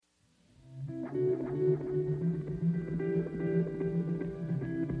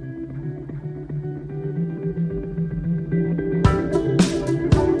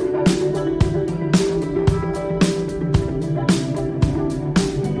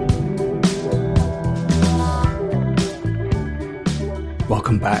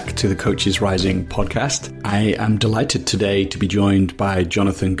welcome back to the Coaches Rising podcast. I am delighted today to be joined by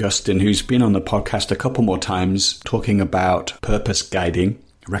Jonathan Gustin, who's been on the podcast a couple more times talking about purpose guiding.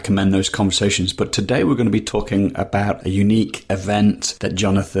 I recommend those conversations, but today we're going to be talking about a unique event that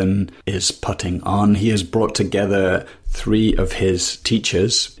Jonathan is putting on. He has brought together 3 of his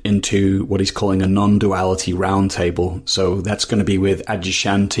teachers into what he's calling a non-duality roundtable. So that's going to be with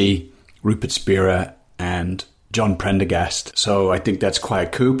Adyashanti, Rupert Spira, and John Prendergast. So I think that's quite a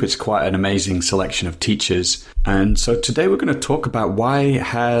coup. It's quite an amazing selection of teachers. And so today we're going to talk about why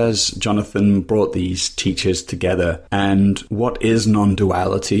has Jonathan brought these teachers together and what is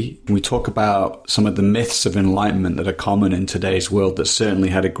non-duality. We talk about some of the myths of enlightenment that are common in today's world that certainly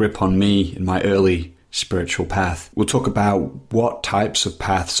had a grip on me in my early spiritual path. We'll talk about what types of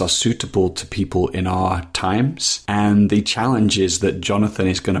paths are suitable to people in our times and the challenges that Jonathan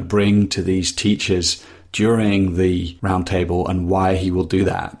is going to bring to these teachers during the roundtable and why he will do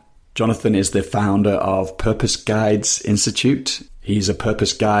that. Jonathan is the founder of Purpose Guides Institute. He's a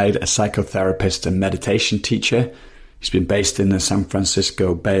purpose guide, a psychotherapist, and meditation teacher. He's been based in the San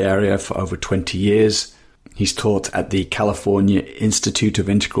Francisco Bay Area for over 20 years. He's taught at the California Institute of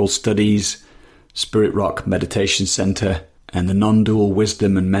Integral Studies, Spirit Rock Meditation Center, and the Non-Dual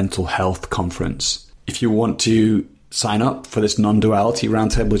Wisdom and Mental Health Conference. If you want to sign up for this non-duality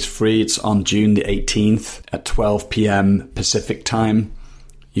roundtable, it's free. It's on June the 18th at 12 p.m. Pacific time.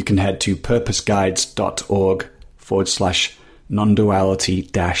 You can head to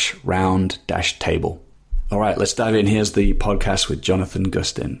purposeguides.org/non-duality-round-table. All right, let's dive in. Here's the podcast with Jonathan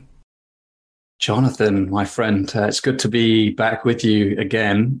Gustin. Jonathan, my friend, it's good to be back with you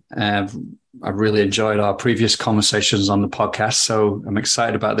again. I've really enjoyed our previous conversations on the podcast, so I'm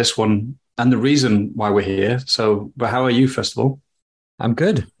excited about this one and the reason why we're here. So, but how are you, first of all? I'm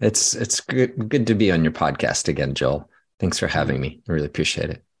good. It's good to be on your podcast again, Joel. Thanks for having me. I really appreciate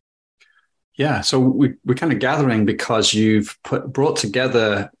it. Yeah, so we're kind of gathering because you've brought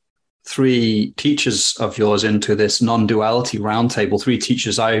together 3 teachers of yours into this non-duality roundtable, 3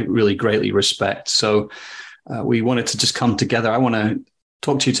 teachers I really greatly respect. So we wanted to just come together. I want to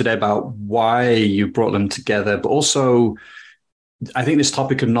talk to you today about why you brought them together, but also I think this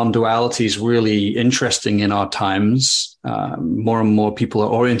topic of non-duality is really interesting in our times. More and more people are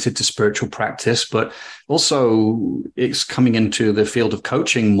oriented to spiritual practice, but also it's coming into the field of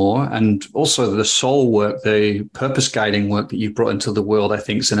coaching more, and also the soul work, the purpose guiding work that you've brought into the world, I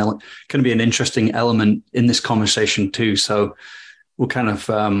think is going to be an interesting element in this conversation too. So we'll kind of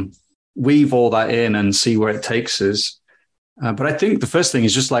weave all that in and see where it takes us. But I think the first thing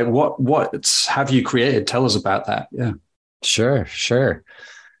is just like, what have you created? Tell us about that. Yeah. Sure.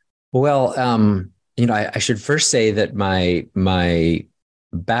 Well, I should first say that my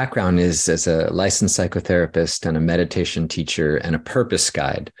background is as a licensed psychotherapist and a meditation teacher and a purpose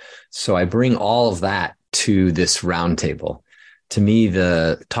guide. So I bring all of that to this roundtable. To me,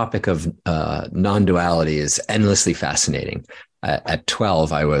 the topic of non-duality is endlessly fascinating. At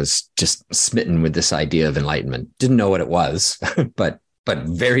 12, I was just smitten with this idea of enlightenment. Didn't know what it was, but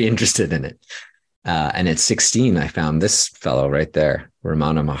very interested in it. And at 16, I found this fellow right there,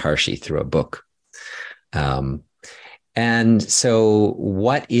 Ramana Maharshi, through a book. And so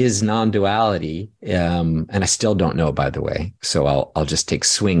what is non-duality? And I still don't know, by the way. So I'll just take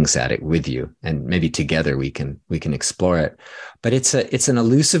swings at it with you, and maybe together we can explore it. But it's an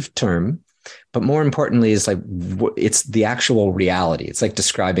elusive term, but more importantly, it's the actual reality. It's like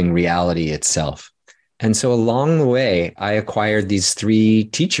describing reality itself. And so along the way, I acquired these 3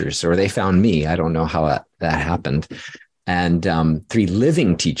 teachers, or they found me. I don't know how that happened. And 3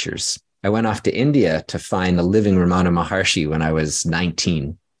 living teachers. I went off to India to find the living Ramana Maharshi when I was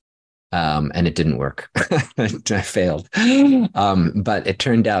 19. And it didn't work. I failed. But it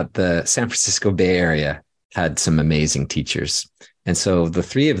turned out the San Francisco Bay Area had some amazing teachers. And so the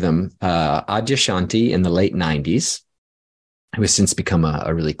 3 of them, Adyashanti in the late 90s, who has since become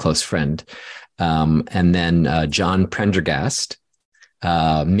a really close friend, and then John Prendergast,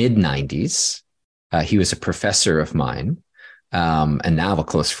 mid-90s. He was a professor of mine, and now a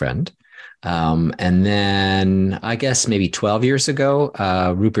close friend. And then I guess maybe 12 years ago,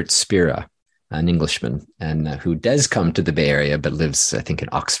 Rupert Spira, an Englishman, and who does come to the Bay Area, but lives, I think, in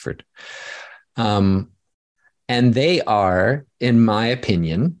Oxford. And they are, in my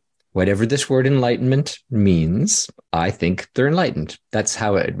opinion, whatever this word enlightenment means, I think they're enlightened. That's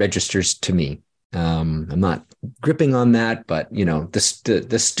how it registers to me. I'm not gripping on that, but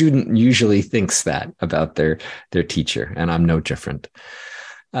the student usually thinks that about their teacher, and I'm no different.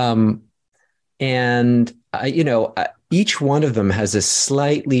 Each one of them has a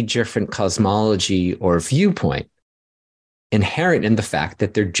slightly different cosmology or viewpoint inherent in the fact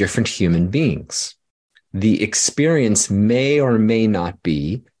that they're different human beings. The experience may or may not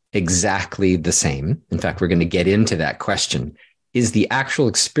be exactly the same. In fact, we're going to get into that question. Is the actual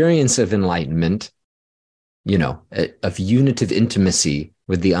experience of enlightenment, of unitive intimacy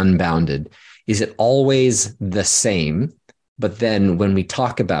with the unbounded, is it always the same? But then when we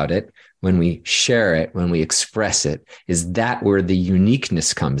talk about it, when we share it, when we express it, is that where the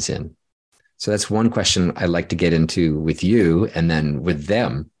uniqueness comes in? So that's one question I'd like to get into with you and then with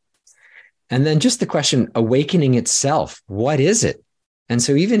them. And then just the question, awakening itself, what is it? And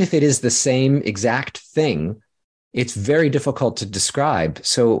so even if it is the same exact thing, it's very difficult to describe.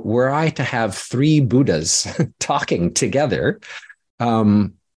 So were I to have three Buddhas talking together,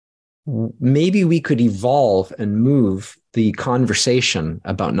 maybe we could evolve and move the conversation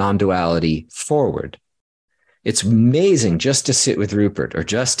about non-duality forward. It's amazing just to sit with Rupert or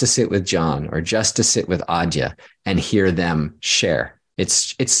just to sit with John or just to sit with Adya and hear them share.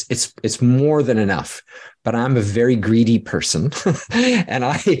 It's more than enough. But I'm a very greedy person, and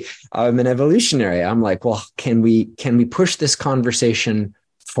I'm an evolutionary. I'm like, well, can we push this conversation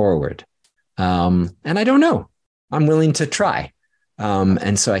forward? And I don't know. I'm willing to try.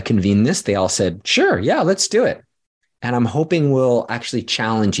 And so I convened this. They all said, sure, yeah, let's do it. And I'm hoping we'll actually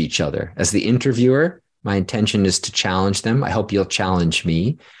challenge each other. As the interviewer, my intention is to challenge them. I hope you'll challenge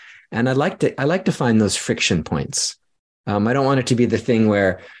me. And I like to find those friction points. I don't want it to be the thing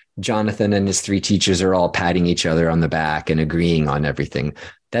where Jonathan and his three teachers are all patting each other on the back and agreeing on everything.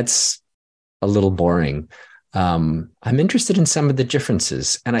 That's a little boring. I'm interested in some of the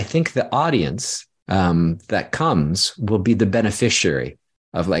differences. And I think the audience that comes will be the beneficiary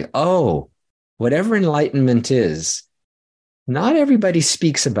of like, oh, whatever enlightenment is, not everybody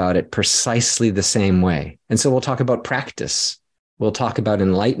speaks about it precisely the same way. And so we'll talk about practice. We'll talk about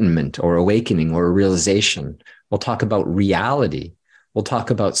enlightenment or awakening or realization. We'll talk about reality. We'll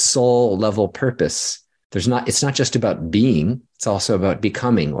talk about soul level purpose. It's not just about being. It's also about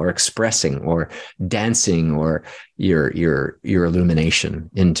becoming or expressing or dancing or your illumination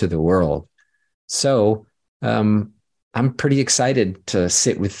into the world. So I'm pretty excited to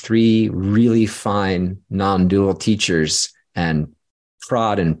sit with three really fine non-dual teachers and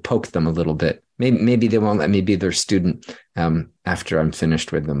prod and poke them a little bit. Maybe they won't let me be their student after I'm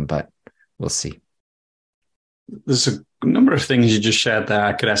finished with them, but we'll see. There's a number of things you just shared there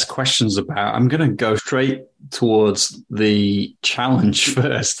I could ask questions about. I'm going to go straight towards the challenge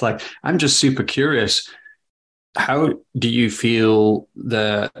first. Like, I'm just super curious. How do you feel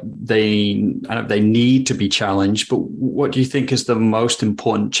that they need to be challenged, but what do you think is the most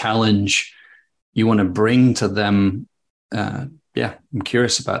important challenge you want to bring to them? I'm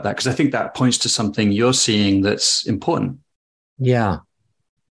curious about that because I think that points to something you're seeing that's important. Yeah.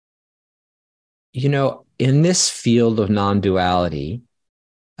 In this field of non-duality,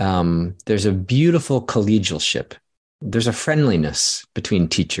 there's a beautiful collegialship. There's a friendliness between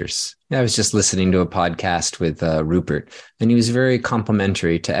teachers. I was just listening to a podcast with Rupert, and he was very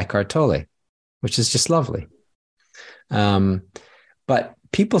complimentary to Eckhart Tolle, which is just lovely. But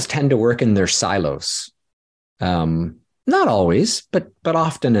people tend to work in their silos. Not always, but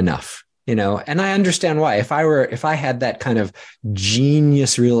often enough. And I understand why. If I had that kind of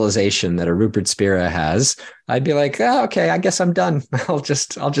genius realization that a Rupert Spira has, I'd be like, oh, okay, I guess I'm done. I'll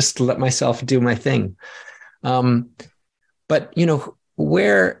just let myself do my thing. But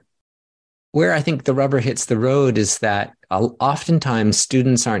where I think the rubber hits the road is that oftentimes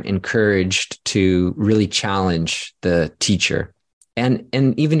students aren't encouraged to really challenge the teacher. And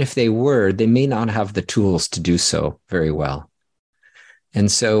even if they were, they may not have the tools to do so very well. And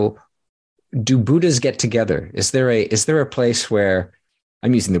so do Buddhas get together? Is there a place where,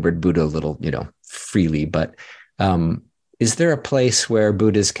 I'm using the word Buddha a little, freely, but is there a place where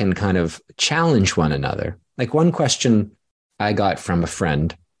Buddhas can kind of challenge one another? Like one question I got from a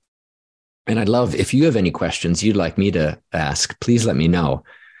friend, and I'd love, if you have any questions you'd like me to ask, please let me know.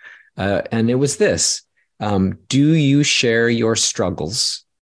 And it was this, do you share your struggles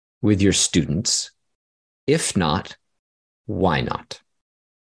with your students? If not, why not?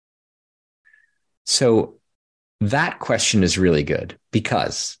 So that question is really good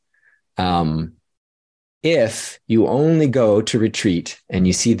because if you only go to retreat and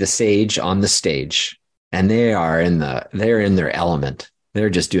you see the sage on the stage and they're in their element, they're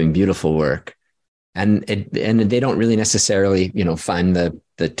just doing beautiful work, and they don't really necessarily find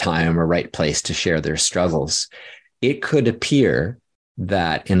the time or right place to share their struggles, it could appear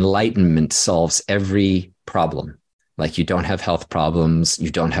that enlightenment solves every problem. Like you don't have health problems, you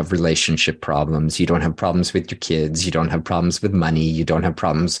don't have relationship problems, you don't have problems with your kids, you don't have problems with money, you don't have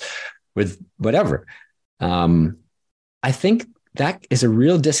problems with whatever. I think that is a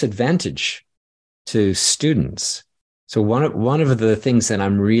real disadvantage to students. So one of the things that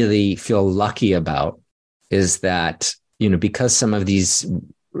I'm really feel lucky about is that, because some of these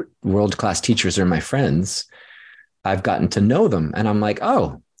world-class teachers are my friends, I've gotten to know them and I'm like,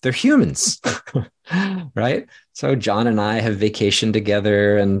 oh, they're humans, right? So John and I have vacationed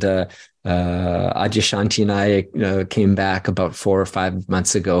together, and Adyashanti and I came back about 4 or 5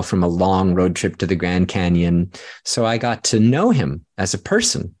 months ago from a long road trip to the Grand Canyon. So I got to know him as a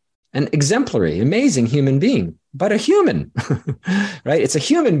person, an exemplary, amazing human being, but a human, right? It's a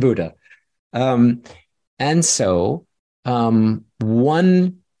human Buddha. And so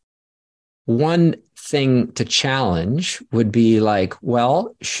one thing to challenge would be like,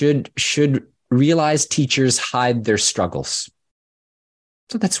 well, should realized teachers hide their struggles?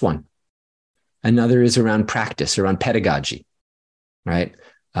 So that's one. Another is around practice, around pedagogy, right?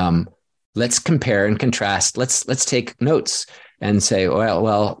 Let's compare and contrast. Let's take notes and say,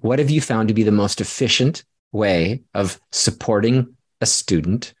 well, what have you found to be the most efficient way of supporting a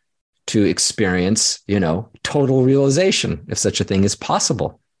student to experience, total realization, if such a thing is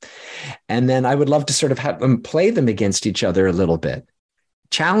possible? And then I would love to sort of have them play them against each other a little bit,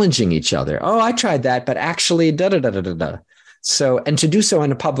 challenging each other. Oh, I tried that, but actually, da da da da da da. So, and to do so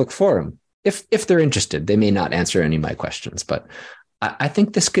in a public forum, if they're interested. They may not answer any of my questions, but I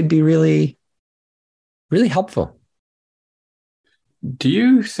think this could be really, really helpful. Do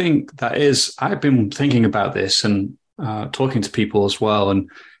you think that is? I've been thinking about this and talking to people as well.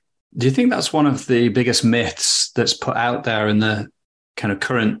 And do you think that's one of the biggest myths that's put out there in the kind of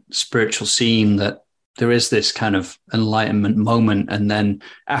current spiritual scene, that there is this kind of enlightenment moment, and then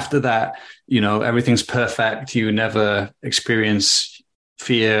after that, everything's perfect. You never experience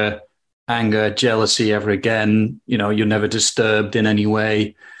fear, anger, jealousy ever again. You're never disturbed in any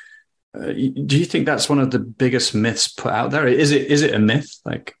way. Do you think that's one of the biggest myths put out there? Is it a myth?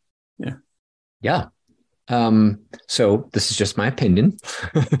 Like, yeah. Yeah. So this is just my opinion.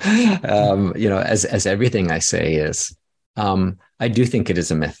 As everything I say is, I do think it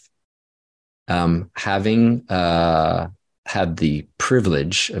is a myth. Having had the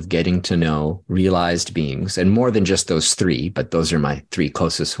privilege of getting to know realized beings, and more than just those three, but those are my three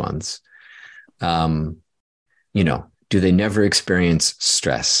closest ones. Do they never experience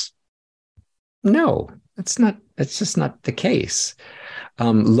stress? No, that's just not the case.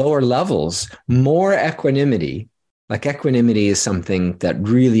 Lower levels, more equanimity. Like, equanimity is something that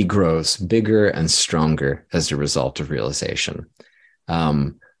really grows bigger and stronger as a result of realization.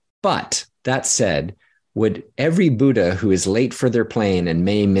 But that said, would every Buddha who is late for their plane and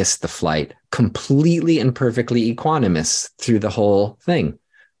may miss the flight completely and perfectly equanimous through the whole thing?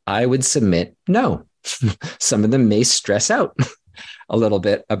 I would submit no. Some of them may stress out a little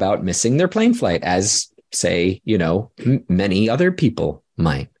bit about missing their plane flight, as, say, many other people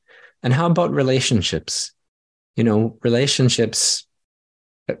might. And how about relationships? Relationships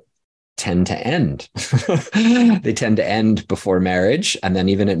tend to end. They tend to end before marriage. And then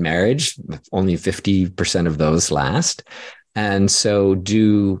even at marriage, only 50% of those last. And so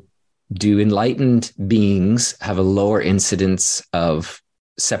do enlightened beings have a lower incidence of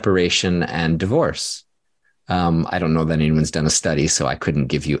separation and divorce? I don't know that anyone's done a study, so I couldn't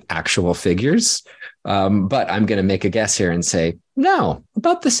give you actual figures. But I'm going to make a guess here and say, no,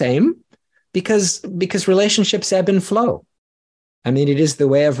 about the same, because relationships ebb and flow. I mean, it is the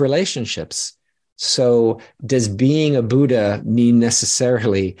way of relationships. So does being a Buddha mean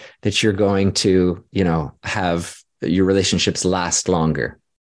necessarily that you're going to, have your relationships last longer?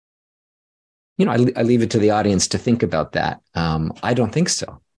 I leave it to the audience to think about that. I don't think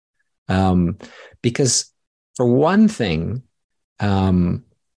so. Because for one thing,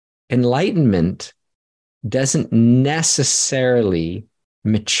 enlightenment doesn't necessarily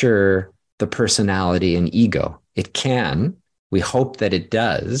mature the personality and ego. It can. We hope that it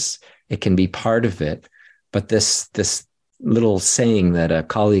does. It can be part of it. But this little saying that a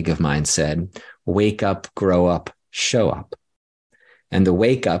colleague of mine said, wake up, grow up, show up. And the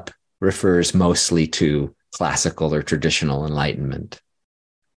wake up refers mostly to classical or traditional enlightenment.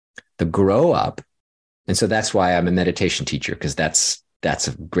 The grow up, and so that's why I'm a meditation teacher, because that's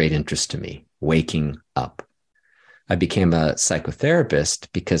of great interest to me, waking up. I became a psychotherapist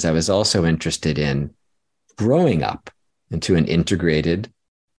because I was also interested in growing up into an integrated,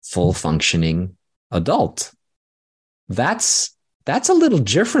 full functioning adult. That's a little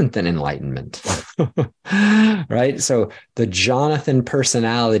different than enlightenment, right? So the Jonathan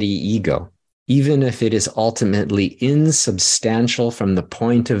personality ego, even if it is ultimately insubstantial from the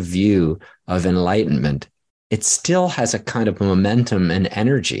point of view of enlightenment, it still has a kind of momentum and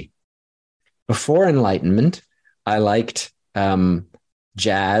energy. Before enlightenment, I liked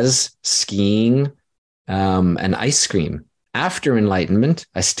jazz, skiing, and ice cream. After enlightenment,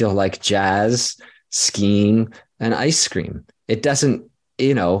 I still like jazz, skiing, and ice cream. It doesn't,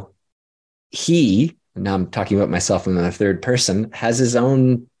 you know, now I'm talking about myself in the third person, has his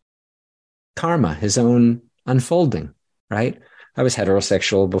own karma, his own unfolding, right? I was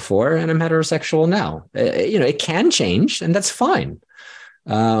heterosexual before and I'm heterosexual now. It can change and that's fine.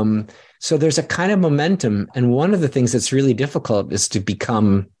 So there's a kind of momentum. And one of the things that's really difficult is to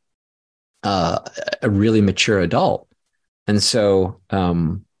become a really mature adult. And so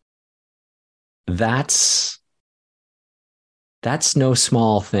that's no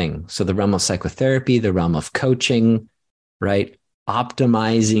small thing. So the realm of psychotherapy, the realm of coaching, right?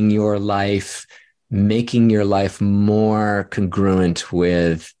 Optimizing your life, making your life more congruent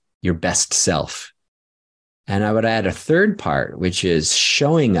with your best self. And I would add a third part, which is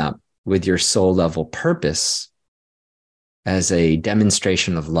showing up with your soul level purpose as a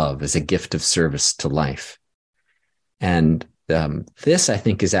demonstration of love, as a gift of service to life. And this, I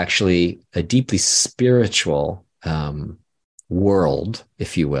think, is actually a deeply spiritual world,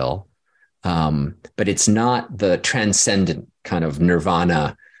 if you will. But it's not the transcendent kind of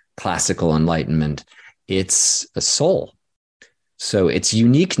nirvana, classical enlightenment. It's a soul. So it's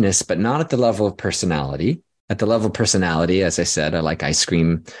uniqueness, but not at the level of personality. At the level of personality, as I said, I like ice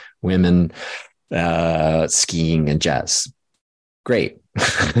cream, women, skiing, and jazz. Great.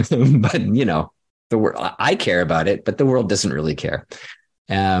 But, the world, I care about it, but the world doesn't really care.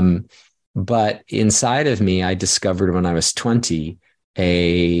 But inside of me, I discovered when I was 20,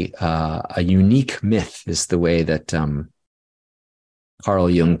 a unique myth is the way that Carl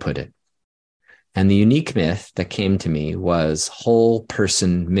Jung put it. And the unique myth that came to me was whole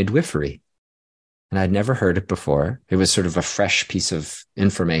person midwifery. And I'd never heard it before. It was sort of a fresh piece of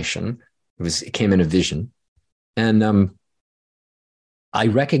information. It came in a vision. And I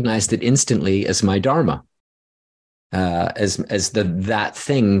recognized it instantly as my dharma, as that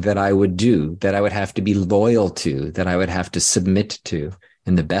thing that I would do, that I would have to be loyal to, that I would have to submit to,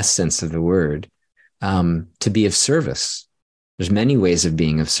 in the best sense of the word, to be of service. There's many ways of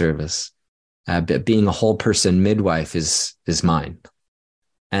being of service, but being a whole person midwife is mine.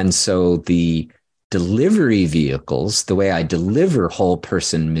 And so the delivery vehicles, the way I deliver whole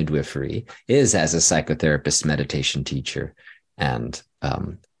person midwifery is as a psychotherapist, meditation teacher, and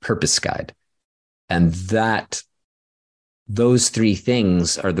purpose guide. And those three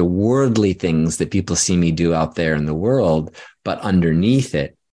things are the worldly things that people see me do out there in the world, but underneath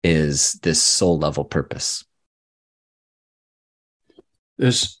it is this soul level purpose.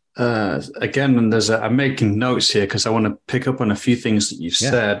 There's I'm making notes here because I want to pick up on a few things that you've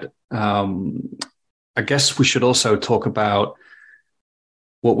said. I guess we should also talk about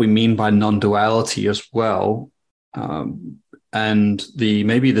what we mean by non-duality as well. And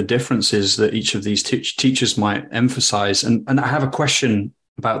maybe the differences that each of these teachers might emphasize. And I have a question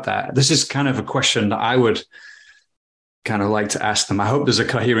about that. This is kind of a question that I would kind of like to ask them. I hope there's a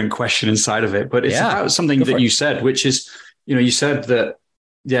coherent question inside of it, but it's about something that you said, which is, you said that,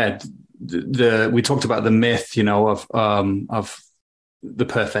 we talked about the myth, of the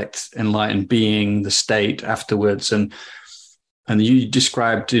perfect enlightened being, the state afterwards. And you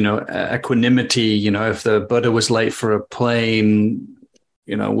described, equanimity, if the Buddha was late for a plane,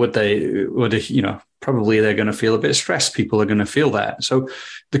 probably they're going to feel a bit stressed. People are going to feel that. So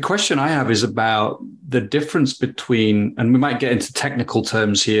the question I have is about the difference between, and we might get into technical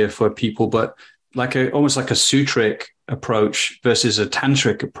terms here for people, but almost like a sutric approach versus a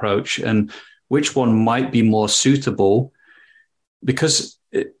tantric approach, and which one might be more suitable, because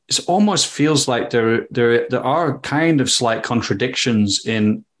it almost feels like there are kind of slight contradictions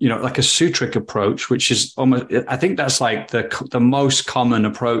in, like a sutric approach, which is almost, I think that's like the most common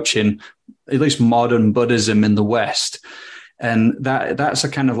approach in at least modern Buddhism in the West. And that's a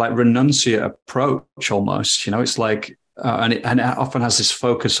kind of like renunciate approach almost, it's like, and it often has this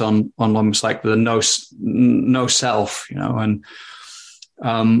focus on almost like the no self, and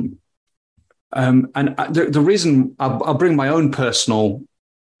the reason I'll bring my own personal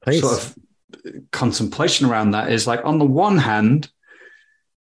sort of contemplation around that is, like, on the one hand,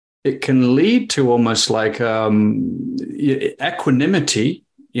 it can lead to almost like equanimity.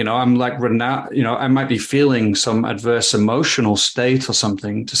 I'm like, I might be feeling some adverse emotional state or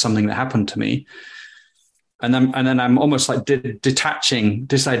something that happened to me. And then I'm almost like detaching,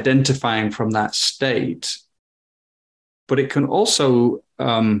 disidentifying from that state. But it can also,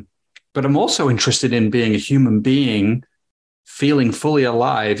 but I'm also interested in being a human being, feeling fully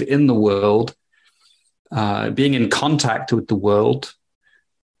alive in the world, being in contact with the world.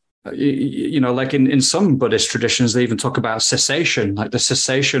 like in some Buddhist traditions, they even talk about cessation, like the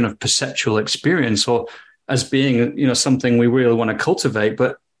cessation of perceptual experience, or as being, something we really want to cultivate.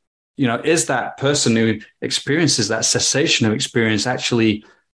 But, is that person who experiences that cessation of experience actually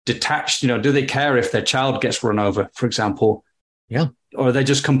detached? Do they care if their child gets run over, for example? Yeah. Or are they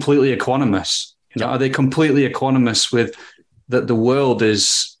just completely equanimous? Are they completely equanimous with that the world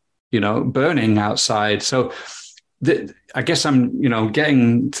is, burning outside? So I guess I'm,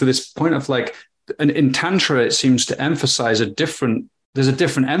 getting to this point of like, in Tantra, it seems to emphasize there's a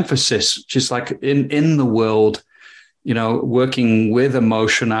different emphasis, just like in the world, working with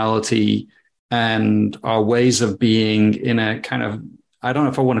emotionality and our ways of being in a kind of, I don't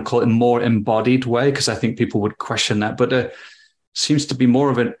know if I want to call it a more embodied way, because I think people would question that, but seems to be more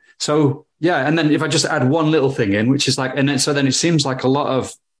of it. So yeah. And then if I just add one little thing in, which is like, and then, so then it seems like a lot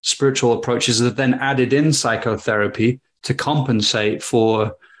of spiritual approaches have then added in psychotherapy to compensate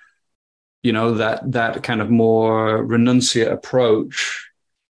for, that kind of more renunciate approach,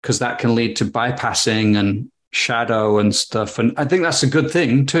 because that can lead to bypassing and shadow and stuff. And I think that's a good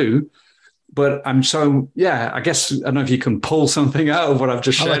thing too. But I guess, I don't know if you can pull something out of what I've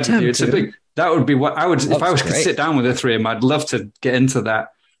just shared with you. It's a big, that would be what I would, if I was to sit down with the three of them, I'd love to get into that.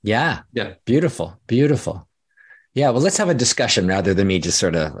 Yeah. Yeah. Beautiful. Beautiful. Yeah. Well, let's have a discussion rather than me just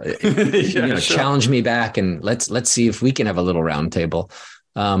sort of, challenge me back, and let's see if we can have a little round table.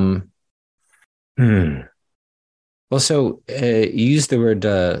 Well, so you use the word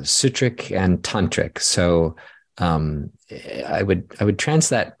sutric and tantric. So I would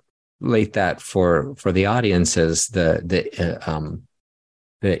translate that for the audience as the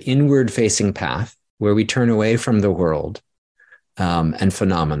inward facing path where we turn away from the world and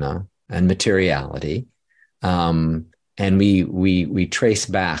phenomena and materiality, and we trace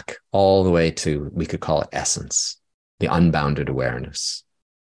back all the way to, we could call it essence, the unbounded awareness.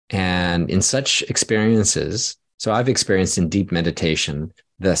 And in such experiences, so I've experienced in deep meditation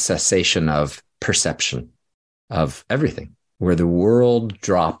the cessation of perception of everything, where the world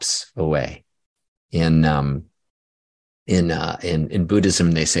drops away. In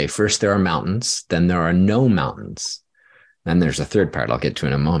Buddhism, they say first there are mountains, then there are no mountains, then there's a third part I'll get to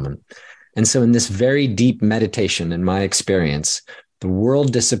in a moment. And so in this very deep meditation, in my experience, the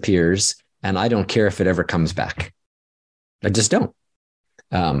world disappears, and I don't care if it ever comes back. I just don't.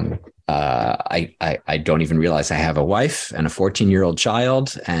 I don't even realize I have a wife and a 14-year-old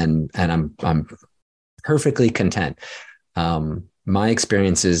child, and I'm perfectly content. My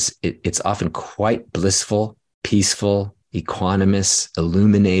experience is it's often quite blissful, peaceful, equanimous,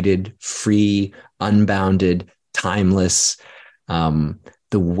 illuminated, free, unbounded, timeless. The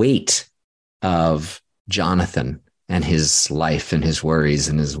weight of Jonathan and his life and his worries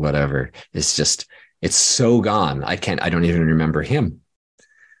and his whatever is just, it's so gone. I don't even remember him.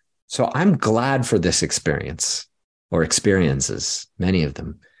 So I'm glad for this experience, or experiences, many of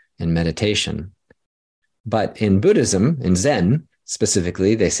them, in meditation. But in Buddhism, in Zen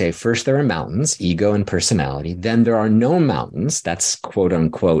specifically, they say first there are mountains, ego and personality. Then there are no mountains. That's quote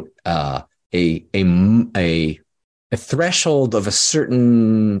unquote a threshold of a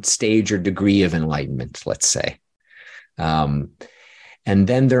certain stage or degree of enlightenment, let's say. And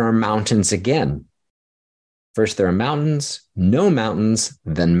then there are mountains again. First there are mountains, no mountains,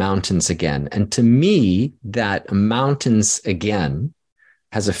 then mountains again. And to me, that mountains again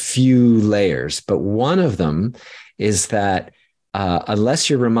has a few layers, but one of them is that unless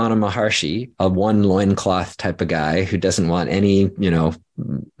you're Ramana Maharshi, a one loincloth type of guy who doesn't want any,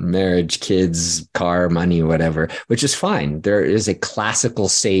 marriage, kids, car, money, whatever, which is fine. There is a classical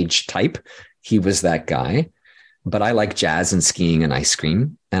sage type. He was that guy, but I like jazz and skiing and ice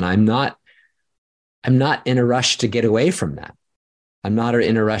cream. And I'm not in a rush to get away from that. I'm not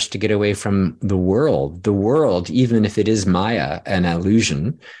in a rush to get away from the world. The world, even if it is Maya, an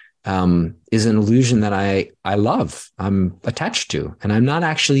illusion, is an illusion that I love, I'm attached to. And I'm not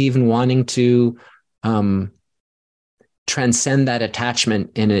actually even wanting to transcend that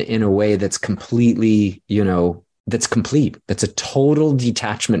attachment in a way that's completely, that's complete. That's a total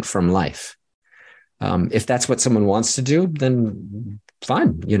detachment from life. If that's what someone wants to do, then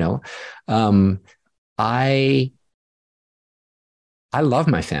fine, I love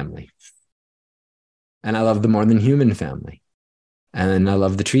my family, and I love the more than human family, and I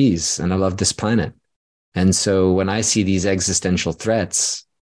love the trees, and I love this planet. And so when I see these existential threats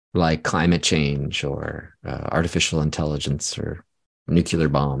like climate change or artificial intelligence or nuclear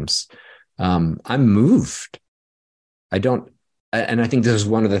bombs, I'm moved. And I think this is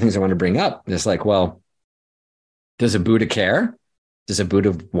one of the things I want to bring up. It's like, well, does a Buddha care? Does a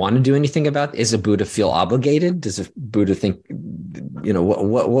Buddha want to do anything about it? Is a Buddha feel obligated? Does a Buddha think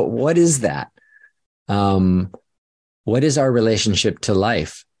what is that? What is our relationship to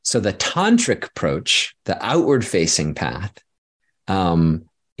life? So the tantric approach, the outward facing path,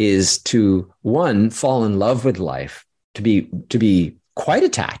 is to, one, fall in love with life, to be quite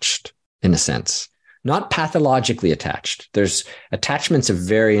attached in a sense, not pathologically attached. There's attachment's a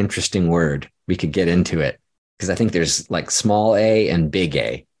very interesting word. We could get into it because I think there's like small a and big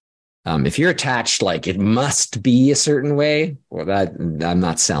A. If you're attached, like it must be a certain way, well, I'm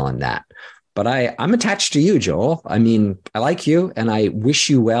not selling that. But I'm attached to you, Joel. I mean, I like you and I wish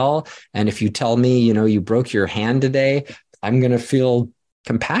you well. And if you tell me, you broke your hand today, I'm going to feel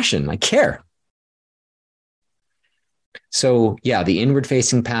compassion. I care. So yeah, the inward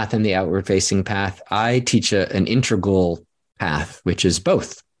facing path and the outward facing path, I teach an integral path, which is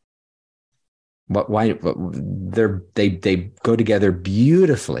both. Why they go together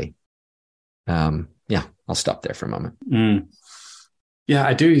beautifully. Yeah, I'll stop there for a moment. Yeah,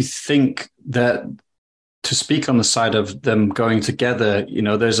 I do think that to speak on the side of them going together,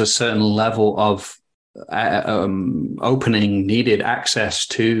 there's a certain level of opening needed access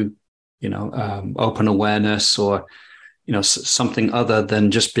to, open awareness or, something other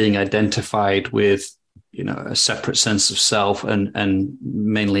than just being identified with, a separate sense of self and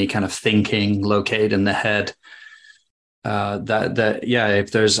mainly kind of thinking located in the head.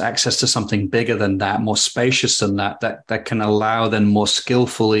 If there's access to something bigger than that, more spacious than that can allow them more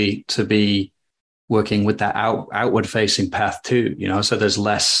skillfully to be working with that outward facing path too, so there's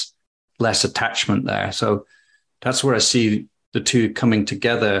less attachment there. So that's where I see the two coming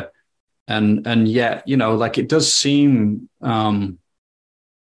together. And yet, like it does seem, I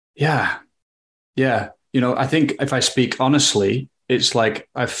think if I speak honestly, it's like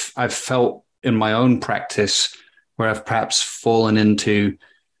I've felt in my own practice where I've perhaps fallen into,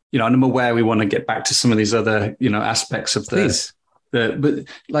 and I'm aware we want to get back to some of these other, aspects of but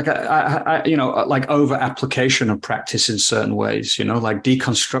like like over application of practice in certain ways, like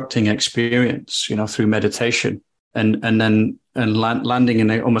deconstructing experience, through meditation and landing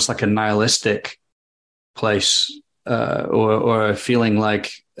in almost like a nihilistic place, or feeling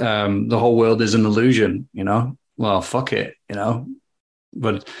like the whole world is an illusion, well, fuck it,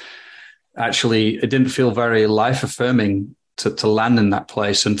 but actually it didn't feel very life affirming to land in that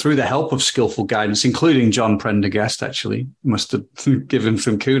place. And through the help of skillful guidance, including John Prendergast, actually must have given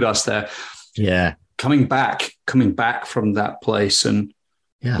some kudos there. Yeah. Coming back from that place and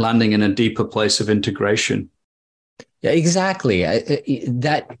landing in a deeper place of integration. Yeah, exactly.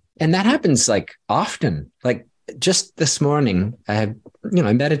 That happens like often, like just this morning, I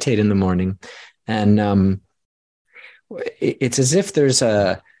meditate in the morning and it's as if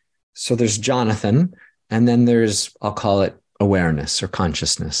there's Jonathan and then there's, I'll call it awareness or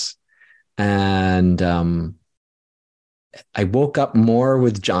consciousness. And I woke up more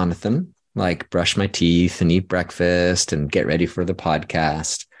with Jonathan, like brush my teeth and eat breakfast and get ready for the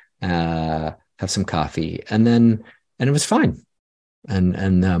podcast, have some coffee. And it was fine.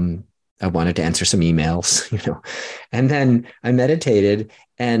 And I wanted to answer some emails, and then I meditated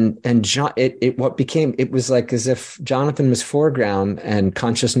and it was like as if Jonathan was foreground and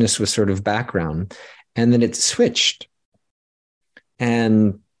consciousness was sort of background, and then it switched.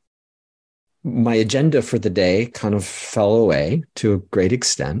 And my agenda for the day kind of fell away to a great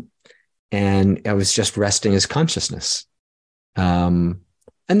extent. And I was just resting as consciousness. And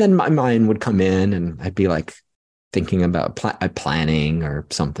then my mind would come in and I'd be like thinking about planning or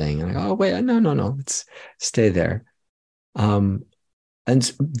something. And I go, oh, wait, no, let's stay there. And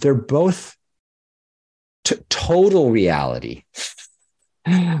they're both total reality.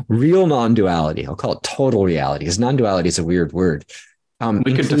 Real non-duality. I'll call it total reality because non-duality is a weird word.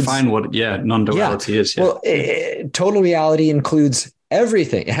 We could define what non-duality is. Yeah. Well, total reality includes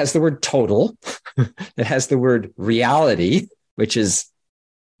everything. It has the word total. It has the word reality, which is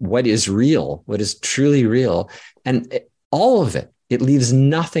what is real, what is truly real. And all of it, it leaves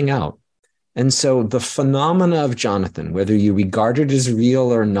nothing out. And so the phenomena of Jonathan, whether you regard it as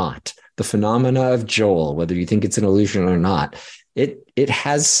real or not, the phenomena of Joel, whether you think it's an illusion or not, it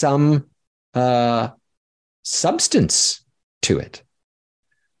has some substance to it.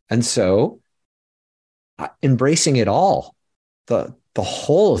 And so embracing it all, the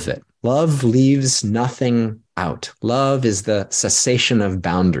whole of it, love leaves nothing out. Love is the cessation of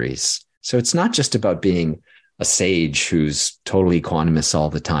boundaries. So it's not just about being a sage who's totally equanimous all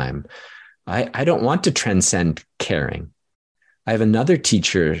the time. I don't want to transcend caring. I have another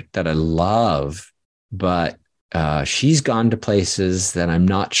teacher that I love, but she's gone to places that I'm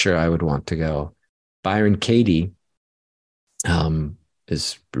not sure I would want to go. Byron Katie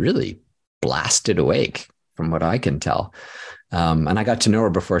is really blasted awake from what I can tell. And I got to know her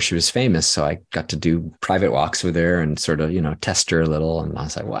before she was famous. So I got to do private walks with her and sort of, test her a little. And I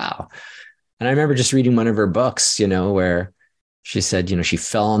was like, wow. And I remember just reading one of her books, where she said, she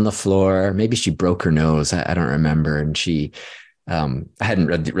fell on the floor. Maybe she broke her nose. I don't remember. And I hadn't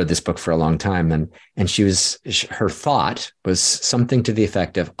read this book for a long time. And her thought was something to the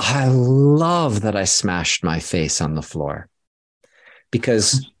effect of, I love that I smashed my face on the floor,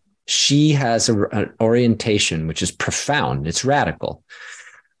 because she has an orientation which is profound. It's radical.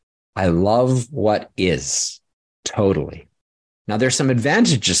 I love what is, totally. Now, there's some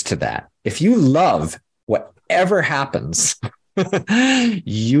advantages to that. If you love whatever happens,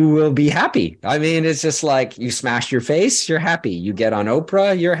 you will be happy. I mean, it's just like you smash your face, you're happy. You get on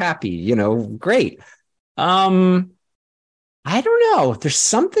Oprah, you're happy. Great. I don't know. There's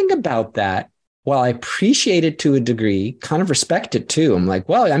something about that. While I appreciate it to a degree, kind of respect it too. I'm like,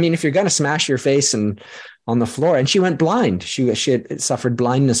 well, I mean, if you're going to smash your face and on the floor, and she went blind, she had suffered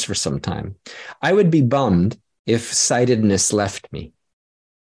blindness for some time. I would be bummed if sightedness left me,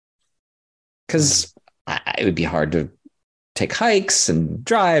 because it would be hard to take hikes and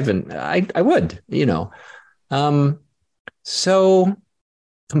drive, and I would, so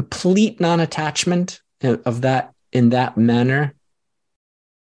complete non-attachment of that in that manner.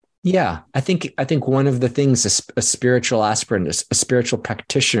 Yeah, I think one of the things a spiritual aspirant, a spiritual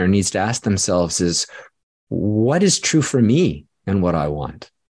practitioner needs to ask themselves is, what is true for me and what I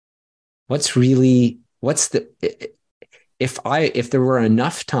want? If there were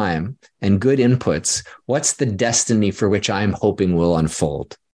enough time and good inputs, what's the destiny for which I'm hoping will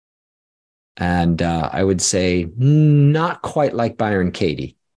unfold? And I would say not quite like Byron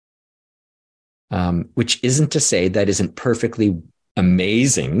Katie, which isn't to say that isn't perfectly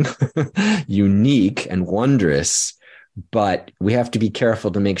amazing, unique, and wondrous. But we have to be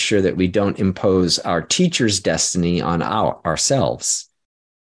careful to make sure that we don't impose our teacher's destiny on ourselves.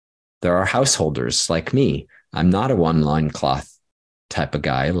 There are householders like me. I'm not a one-line cloth type of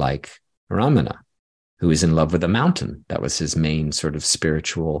guy like Ramana, who is in love with a mountain. That was his main sort of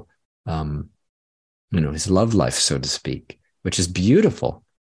spiritual, his love life, so to speak, which is beautiful.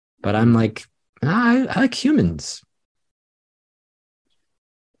 But I'm like, I like humans.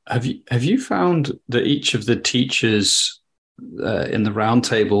 Have you found that each of the teachers in the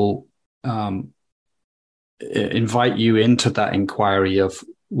roundtable invite you into that inquiry of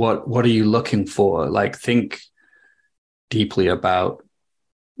what are you looking for? Like, think deeply about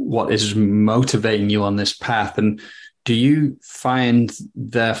what is motivating you on this path, and do you find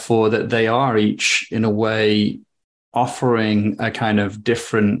therefore that they are each in a way offering a kind of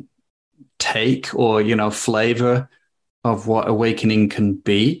different take or flavor of what awakening can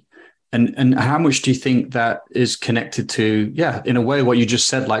be? And how much do you think that is connected to, in a way, what you just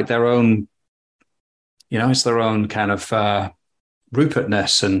said, like their own, it's their own kind of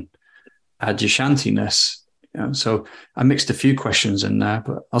Rupertness and Adyashantiness. So I mixed a few questions in there,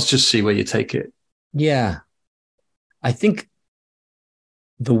 but I'll just see where you take it. Yeah. I think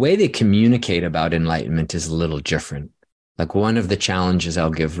the way they communicate about enlightenment is a little different. Like, one of the challenges I'll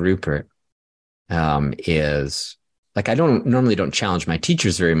give Rupert is, like, I normally don't challenge my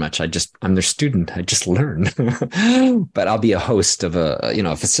teachers very much. I'm their student. I just learn, but I'll be a host of a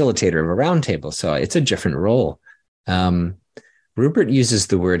facilitator of a roundtable. So it's a different role. Rupert uses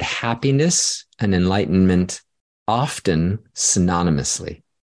the word happiness and enlightenment often synonymously.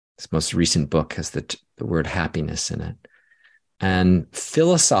 His most recent book has the word happiness in it. And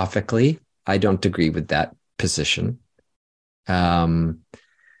philosophically, I don't agree with that position.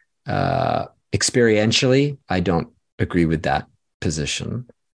 Experientially, I don't agree with that position.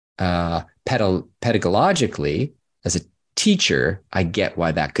 Pedagogically, as a teacher, I get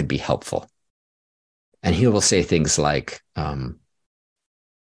why that could be helpful. And he will say things like,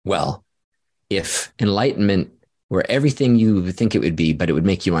 well, if enlightenment were everything you think it would be, but it would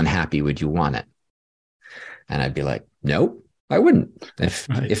make you unhappy, would you want it? And I'd be like, no, I wouldn't.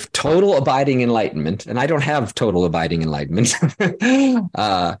 If total abiding enlightenment, and I don't have total abiding enlightenment,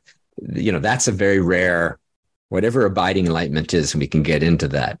 that's a very rare, whatever abiding enlightenment is, and we can get into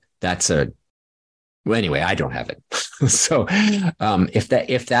that. Anyway, I don't have it. So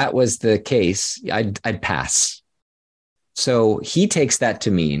if that was the case, I'd pass. So he takes that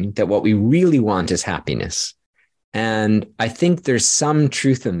to mean that what we really want is happiness. And I think there's some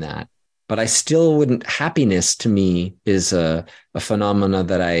truth in that, but I still wouldn't. Happiness to me is a phenomena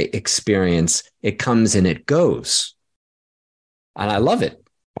that I experience. It comes and it goes. And I love it.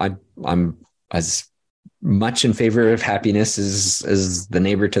 I'm as much in favor of happiness as the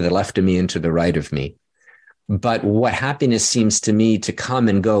neighbor to the left of me and to the right of me. But what happiness seems to me to come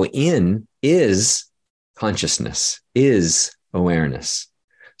and go in is consciousness, is awareness.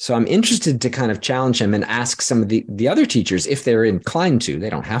 So I'm interested to kind of challenge him and ask some of the other teachers, if they're inclined to, they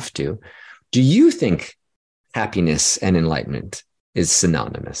don't have to, do you think happiness and enlightenment is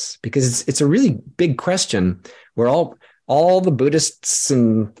synonymous? Because it's a really big question where all the Buddhists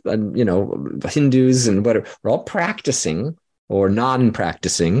and Hindus and whatever, we're all practicing or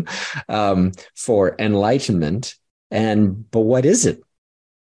non-practicing for enlightenment. But what is it?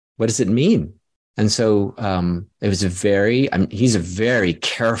 What does it mean? And so it was he's a very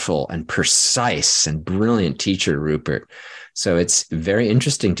careful and precise and brilliant teacher, Rupert. So it's very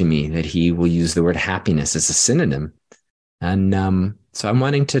interesting to me that he will use the word happiness as a synonym. And so I'm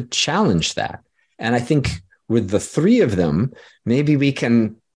wanting to challenge that. And I think with the three of them, maybe we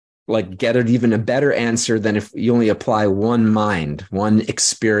can get even a better answer than if you only apply one mind, one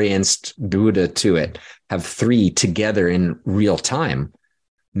experienced Buddha to it, have three together in real time.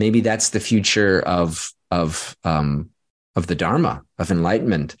 Maybe that's the future of the Dharma, of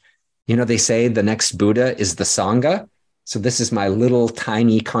enlightenment. They say the next Buddha is the Sangha. So this is my little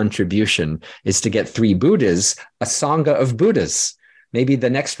tiny contribution, is to get three Buddhas, a Sangha of Buddhas. Maybe the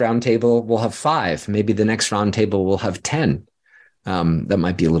next roundtable will have 5. Maybe the next roundtable will have 10. That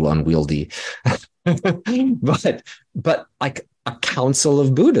might be a little unwieldy, but like a council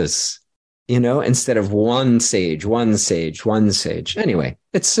of Buddhas, instead of one sage. Anyway,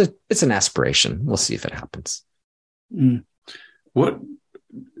 it's an aspiration. We'll see if it happens.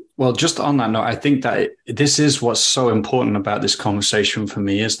 Well, just on that note, I think that this is what's so important about this conversation for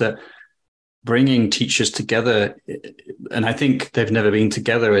me, is that bringing teachers together, and I think they've never been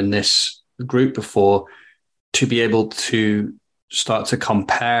together in this group before, to be able to start to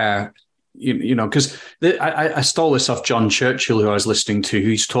compare, because I stole this off John Churchill, who I was listening to,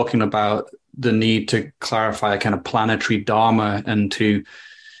 who's talking about the need to clarify a kind of planetary dharma and to,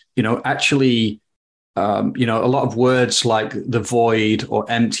 actually, a lot of words like the void or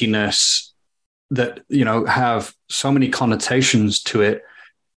emptiness that, have so many connotations to it.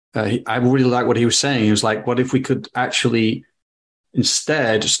 I really like what he was saying. He was like, what if we could actually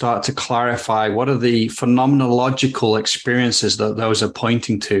instead start to clarify what are the phenomenological experiences that those are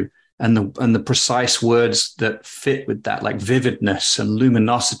pointing to, and the precise words that fit with that, like vividness and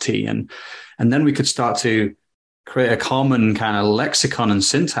luminosity. And then we could start to create a common kind of lexicon and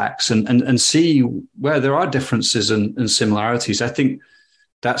syntax and see where there are differences and similarities. I think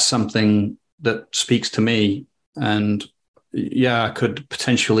that's something that speaks to me, and could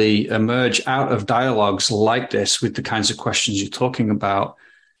potentially emerge out of dialogues like this with the kinds of questions you're talking about.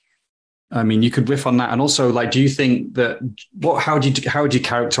 I mean, you could riff on that. And also, do you think that how would you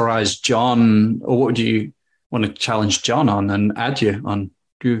characterize John, or what would you want to challenge John on and add you on?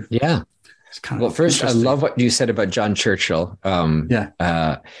 Yeah. Well, first, I love what you said about John Churchill.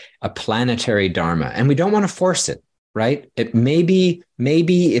 A planetary dharma, and we don't want to force it. Right? It maybe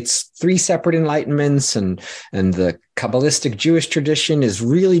it's 3 separate enlightenments, and the Kabbalistic Jewish tradition is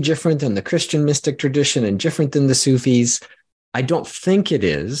really different than the Christian mystic tradition and different than the Sufis. I don't think it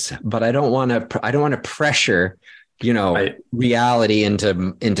is, but I don't want to pressure, reality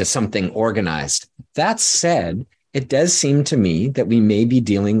into something organized. That said, it does seem to me that we may be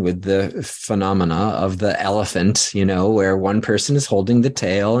dealing with the phenomena of the elephant, where one person is holding the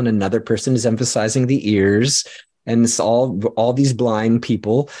tail and another person is emphasizing the ears. And it's all these blind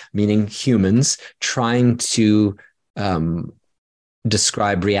people, meaning humans, trying to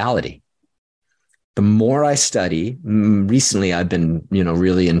describe reality. The more I study, recently I've been,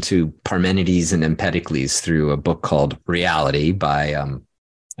 really into Parmenides and Empedocles through a book called Reality by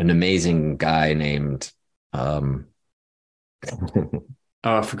an amazing guy named. I've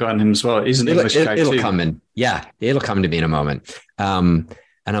forgotten him as well. He's an English guy too. It'll come to me in a moment. And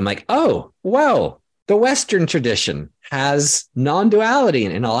I'm like, oh, wow. The Western tradition has non-duality.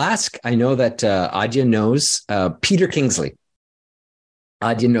 And I'll ask, I know that Adya knows Peter Kingsley.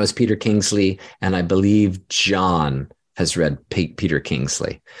 Adya knows Peter Kingsley, and I believe John has read Peter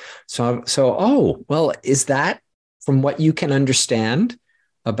Kingsley. So, is that, from what you can understand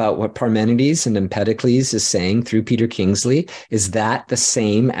about what Parmenides and Empedocles is saying through Peter Kingsley, is that the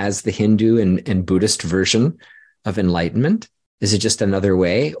same as the Hindu and Buddhist version of enlightenment? Is it just another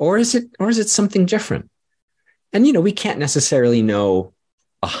way, or is it something different? And, we can't necessarily know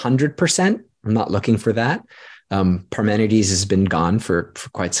 100%. I'm not looking for that. Parmenides has been gone for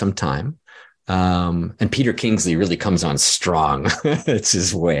quite some time. And Peter Kingsley really comes on strong. It's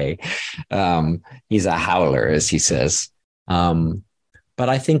his way. He's a howler, as he says. But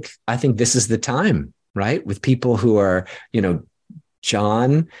I think this is the time, right? With people who are,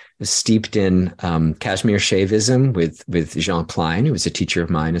 John is steeped in Kashmir Shaivism with Jean Klein, who was a teacher of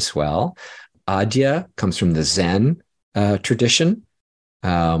mine as well. Adya comes from the Zen tradition,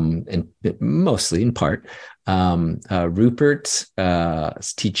 and mostly in part. Rupert's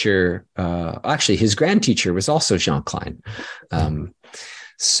teacher, actually, his grand teacher was also Jean Klein.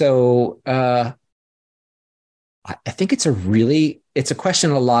 So I think it's a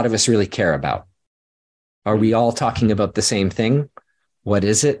question a lot of us really care about. Are we all talking about the same thing? What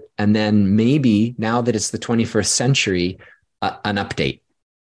is it? And then maybe now that it's the 21st century, an update,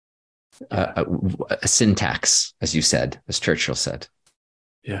 a syntax, as you said, as Churchill said.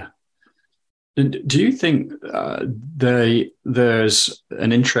 Yeah. And do you think there's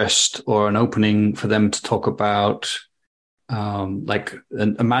an interest or an opening for them to talk about like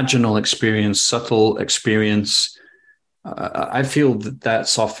an imaginal experience, subtle experience? I feel that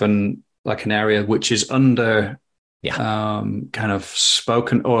that's often like an area which is under kind of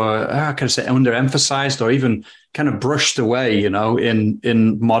spoken, or how can I say, underemphasized, or even kind of brushed away,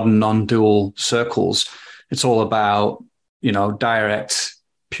 in modern non-dual circles. It's all about, direct,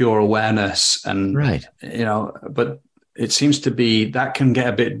 pure awareness. And, right. But it seems to be that can get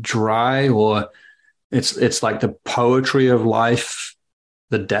a bit dry, or it's like the poetry of life,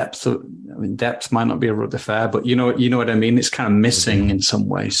 the depth depth might not be a fair, but you know what I mean? It's kind of missing in some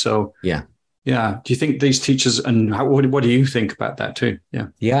way. So yeah. Do you think these teachers, and what do you think about that too?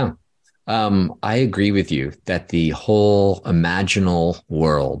 Yeah. I agree with you that the whole imaginal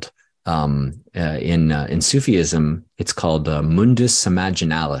world, in Sufism, it's called mundus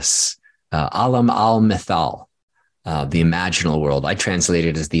imaginalis, alam al-mithal, the imaginal world. I translate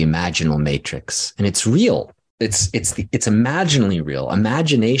it as the imaginal matrix, and it's real. It's imaginally real.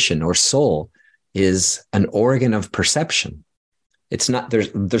 Imagination, or soul, is an organ of perception. It's not,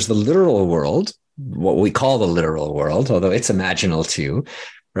 there's the literal world, what we call the literal world, although it's imaginal too,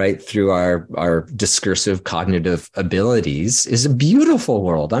 right? Through our discursive cognitive abilities, is a beautiful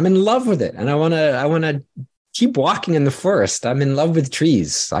world. I'm in love with it. And I want to keep walking in the forest. I'm in love with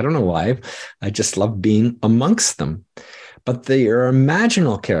trees. I don't know why. I just love being amongst them. But they are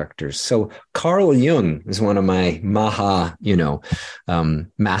imaginal characters. So Carl Jung is one of my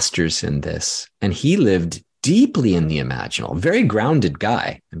masters in this. And he lived deeply in the imaginal, very grounded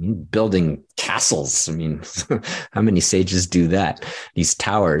guy. I mean, building castles. I mean, how many sages do that? These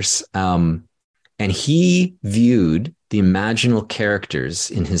towers. And he viewed the imaginal characters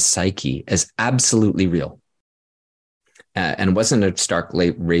in his psyche as absolutely real. And wasn't a stark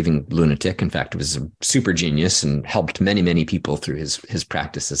raving lunatic. In fact, was a super genius and helped many, many people through his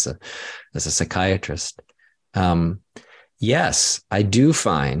practice as a psychiatrist. Yes, I do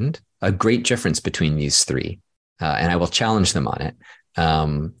find a great difference between these three, and I will challenge them on it.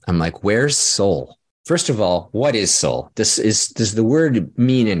 I'm like, where's soul? First of all, what is soul? Does the word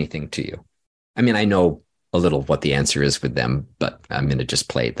mean anything to you? I mean, I know a little what the answer is with them, but I'm going to just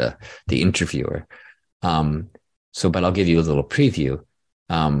play the interviewer. But I'll give you a little preview.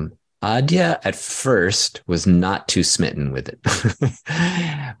 Adya at first was not too smitten with it,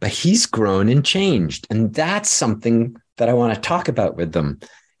 but he's grown and changed. And that's something that I want to talk about with them,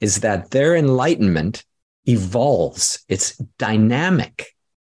 is that their enlightenment evolves. It's dynamic.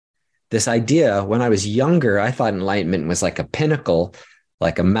 This idea, when I was younger, I thought enlightenment was like a pinnacle,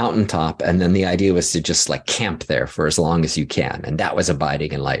 like a mountaintop. And then the idea was to just like camp there for as long as you can. And that was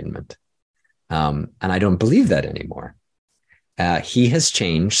abiding enlightenment. And I don't believe that anymore. He has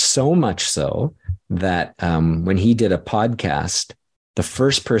changed so much so that when he did a podcast, the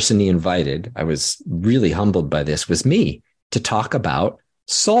first person he invited, I was really humbled by this, was me, to talk about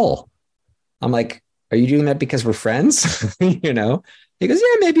soul. I'm like, are you doing that because we're friends? He goes,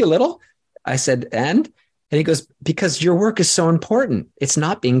 yeah, maybe a little. I said, and he goes, because your work is so important. It's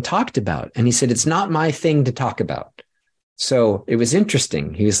not being talked about. And he said, it's not my thing to talk about. So it was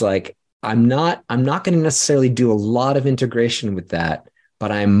interesting. He was like, I'm not going to necessarily do a lot of integration with that,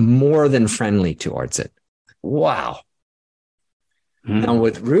 but I'm more than friendly towards it. Wow. Now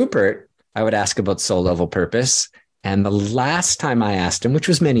with Rupert, I would ask about soul level purpose. And the last time I asked him, which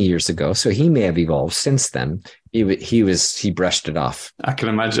was many years ago, so he may have evolved since then, he brushed it off. I can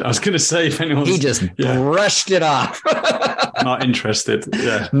imagine. I was going to say, if anyone, he just brushed it off. Not interested.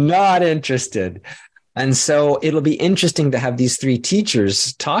 Yeah. Not interested. And so it'll be interesting to have these three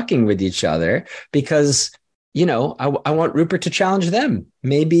teachers talking with each other, because, I want Rupert to challenge them.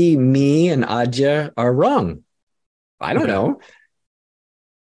 Maybe me and Adya are wrong. I don't know.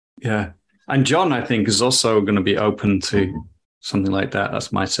 Yeah. And John, I think, is also going to be open to something like that.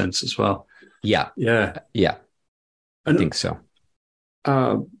 That's my sense as well. Yeah. Yeah. Yeah. I think so.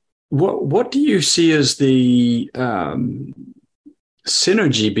 What do you see as the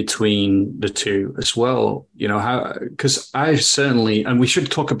synergy between the two as well? How, because I certainly, and we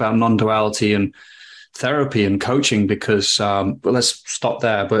should talk about non-duality and therapy and coaching, because, but let's stop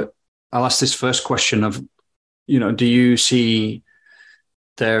there. But I'll ask this first question of, do you see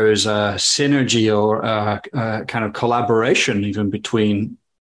there is a synergy or a kind of collaboration even between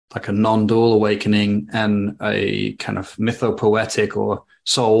like a non-dual awakening and a kind of mythopoetic or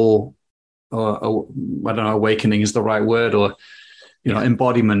soul, or I don't know, awakening is the right word, or,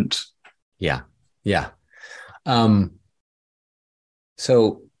 embodiment? Yeah. Yeah.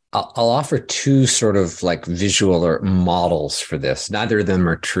 So I'll offer two sort of like visual or models for this. Neither of them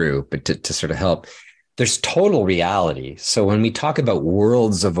are true, but to sort of help. There's total reality. So when we talk about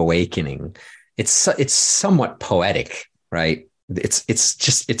worlds of awakening, it's somewhat poetic, right?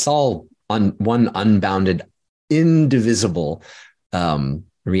 It's all on one unbounded, indivisible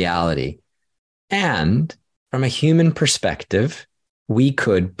reality. And from a human perspective, we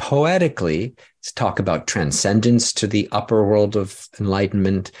could poetically talk about transcendence to the upper world of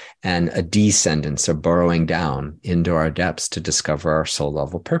enlightenment and a descendance or burrowing down into our depths to discover our soul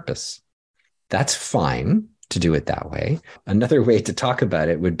level purpose. That's fine to do it that way. Another way to talk about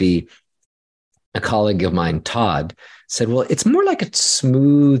it would be, a colleague of mine, Todd, said, well, it's more like a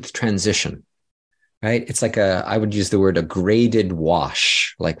smooth transition, right? It's like I would use the word a graded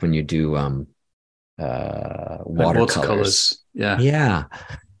wash, like when you do watercolors. Yeah. Yeah.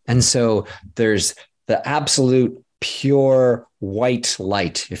 And so there's the absolute pure white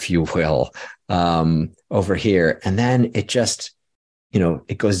light, if you will, over here. And then it just,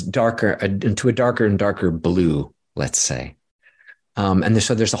 it goes darker into a darker and darker blue, let's say.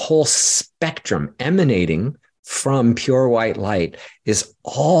 So there's a whole spectrum emanating from pure white light is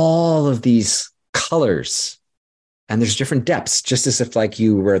all of these colors. And there's different depths, just as if like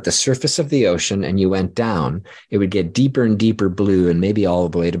you were at the surface of the ocean and you went down, it would get deeper and deeper blue and maybe all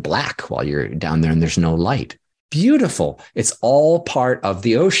the way to black while you're down there and there's no light. Beautiful. It's all part of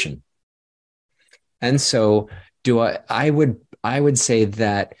the ocean. And so I would say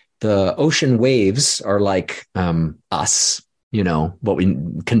that the ocean waves are like us, what we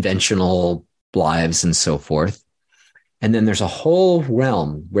conventional lives and so forth. And then there's a whole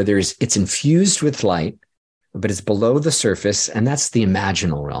realm where it's infused with light, but it's below the surface, and that's the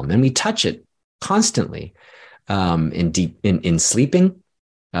imaginal realm. And we touch it constantly in sleeping,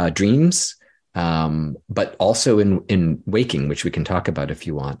 dreams, but also in waking, which we can talk about if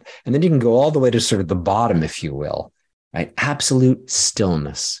you want. And then you can go all the way to sort of the bottom, if you will, right? Absolute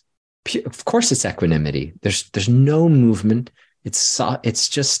stillness. Of course, it's equanimity. There's no movement. It's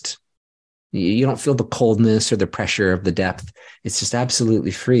just, you don't feel the coldness or the pressure of the depth. It's just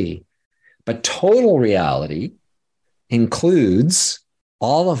absolutely free. But total reality includes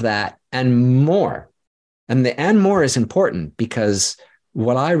all of that and more. And the and more is important because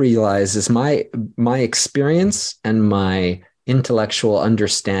what I realize is my experience and my intellectual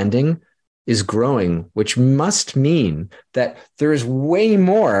understanding is growing, which must mean that there is way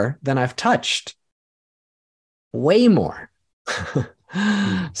more than I've touched. Way more.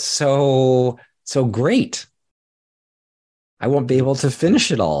 So great. I won't be able to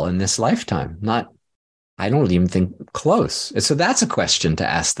finish it all in this lifetime. I don't even think close. So that's a question to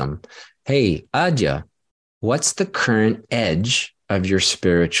ask them. Hey, Adya, what's the current edge of your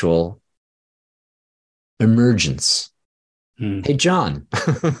spiritual emergence? Hey, John,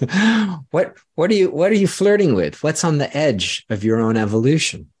 what are you flirting with? What's on the edge of your own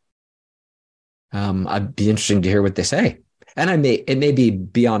evolution? I'd be interested to hear what they say. And it may be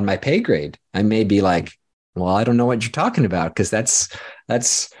beyond my pay grade. I may be like, well, I don't know what you're talking about, because that's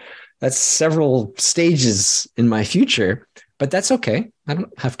several stages in my future, but that's okay. I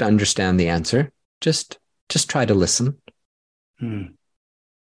don't have to understand the answer. Just try to listen.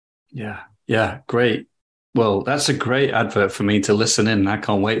 Yeah. Great. Well, that's a great advert for me to listen in. I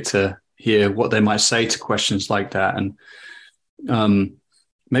can't wait to hear what they might say to questions like that. And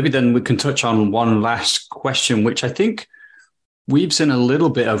maybe then we can touch on one last question, which I think weaves in a little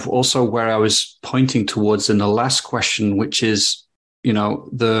bit of also where I was pointing towards in the last question, which is,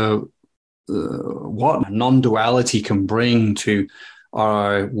 what non-duality can bring to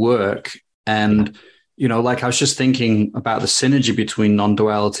our work. And, like I was just thinking about the synergy between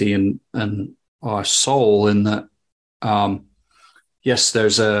non-duality and our soul, in that, yes,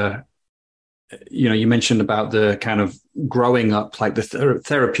 there's you mentioned about the kind of growing up, like the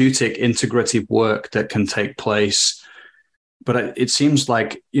therapeutic integrative work that can take place. But it seems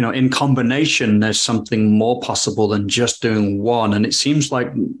like, in combination, there's something more possible than just doing one. And it seems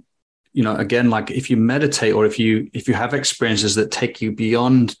like, again, like if you meditate or if you have experiences that take you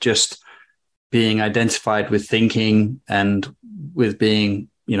beyond just being identified with thinking and with being,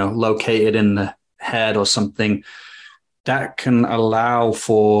 located in the head or something, that can allow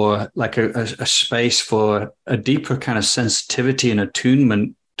for like a space for a deeper kind of sensitivity and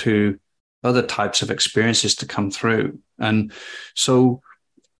attunement to other types of experiences to come through. And so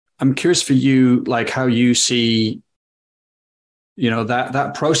I'm curious for you, like how you see,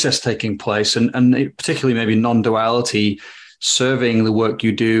 that process taking place, and particularly maybe non-duality serving the work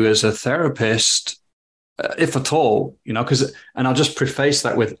you do as a therapist, if at all, because, and I'll just preface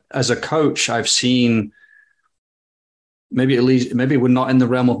that with, as a coach, I've seen maybe we're not in the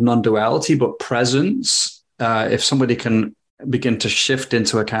realm of non-duality, but presence. If somebody can begin to shift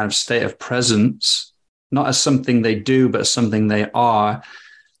into a kind of state of presence, not as something they do, but as something they are,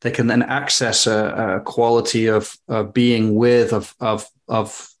 they can then access a quality of being with, of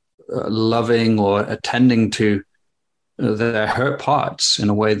loving or attending to their hurt parts in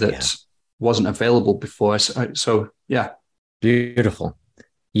a way that wasn't available before. So yeah. Beautiful.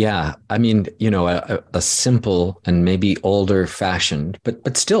 Yeah. I mean, a simple and maybe older fashioned,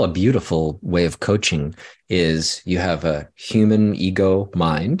 but still a beautiful way of coaching is you have a human ego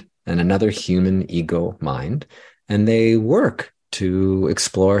mind and another human ego mind, and they work to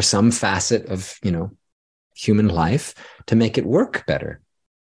explore some facet of, human life to make it work better.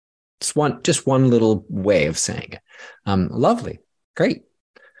 It's just one little way of saying it. Lovely. Great.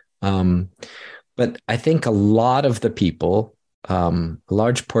 But I think a lot of the people, a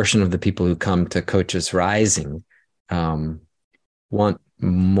large portion of the people who come to Coaches Rising want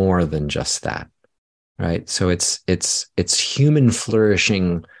more than just that, right? So it's human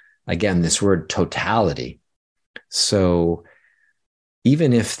flourishing. Again, this word totality. So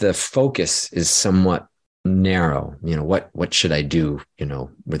even if the focus is somewhat narrow, what should I do,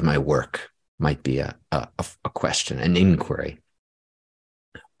 with my work might be a question, an inquiry.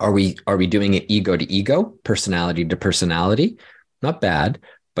 Are we doing it ego to ego, personality to personality? Not bad,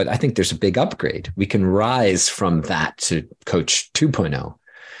 but I think there's a big upgrade. We can rise from that to Coach 2.0,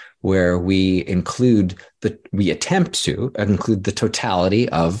 where we attempt to include the totality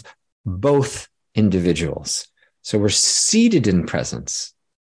of both individuals. So we're seated in presence.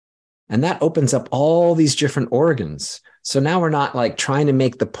 And that opens up all these different organs. So now we're not like trying to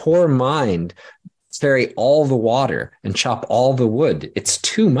make the poor mind carry all the water and chop all the wood. It's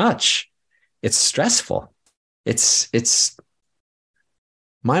too much. It's stressful. It's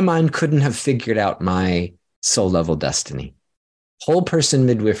my mind couldn't have figured out my soul level destiny. Whole person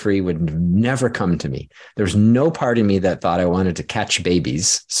midwifery would never come to me. There's no part of me that thought I wanted to catch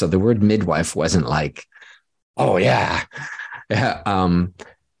babies. So the word midwife wasn't like, oh yeah. It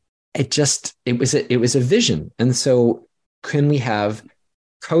was a vision. And so can we have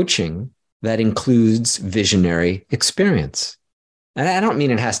coaching that includes visionary experience? And I don't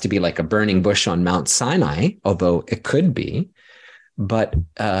mean it has to be like a burning bush on Mount Sinai, although it could be, but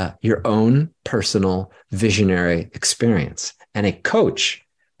your own personal visionary experience. And a coach,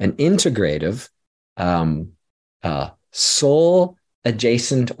 an integrative, soul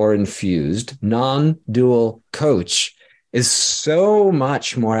adjacent or infused, non-dual coach is so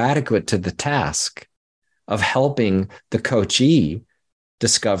much more adequate to the task of helping the coachee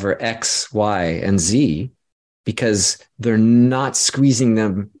discover X, Y, and Z, because they're not squeezing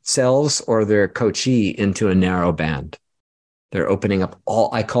themselves or their coachee into a narrow band. They're opening up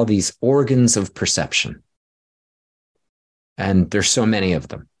I call these organs of perception. And there's so many of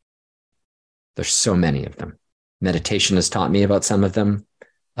them. Meditation has taught me about some of them.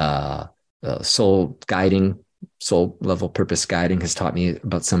 Soul level purpose guiding has taught me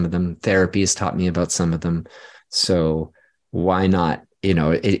about some of them. Therapy has taught me about some of them. So why not?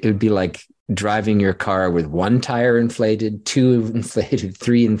 It would be like driving your car with one tire inflated, two inflated,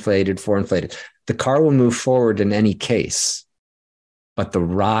 three inflated, four inflated. The car will move forward in any case, but the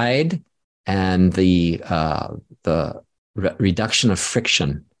ride and the reduction of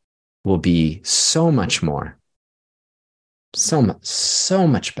friction will be so much more, so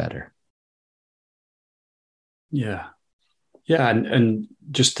much better. Yeah. Yeah. And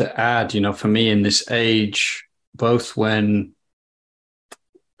just to add, for me in this age, both when,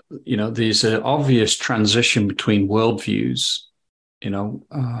 there's an obvious transition between worldviews, and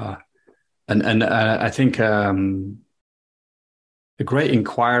I think a great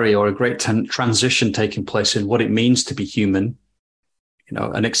inquiry or a great transition taking place in what it means to be human,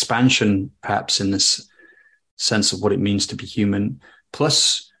 an expansion perhaps in this sense of what it means to be human,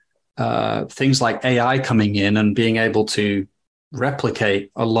 plus things like AI coming in and being able to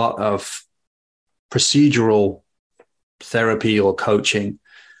replicate a lot of procedural therapy or coaching.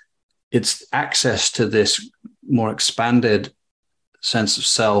 It's access to this more expanded sense of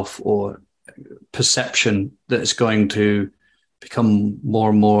self or perception that is going to become more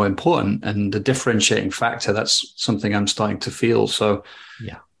and more important, and the differentiating factor, that's something I'm starting to feel. So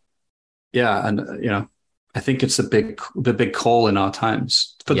yeah, and I think it's the big call in our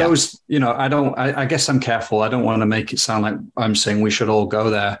times. For those, I guess I'm careful. I don't want to make it sound like I'm saying we should all go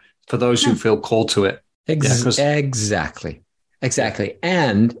there. For those who feel called to it. Exactly. Yeah.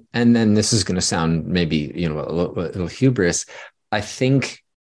 And then this is going to sound maybe, a little hubris. I think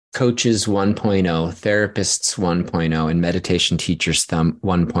coaches 1.0, therapists 1.0, and meditation teachers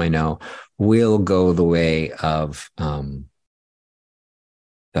 1.0 will go the way of the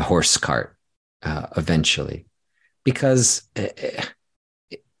horse cart eventually, because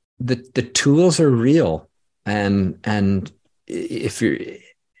the tools are real, and if you're,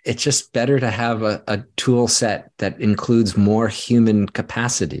 it's just better to have a tool set that includes more human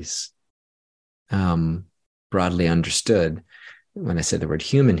capacities, broadly understood when I say the word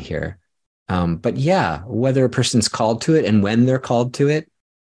human here. But yeah, whether a person's called to it and when they're called to it,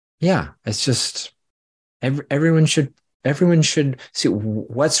 yeah, it's just everyone should see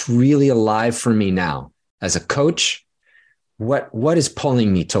what's really alive for me now as a coach. What is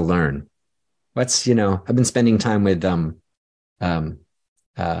pulling me to learn? What's, I've been spending time with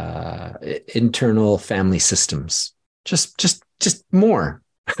internal family systems, just more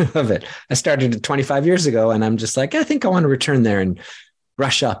of it. I started it 25 years ago, and I'm just like, I think I want to return there and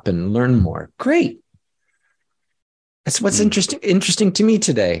brush up and learn more. Great. That's what's interesting to me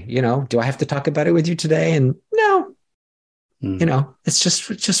today. Do I have to talk about it with you today? And no, it's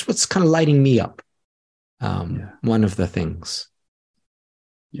just what's kind of lighting me up. One of the things.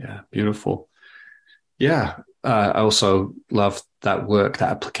 Yeah. Beautiful. Yeah. I also love that work,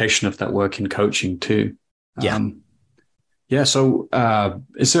 that application of that work in coaching too. Yeah. So,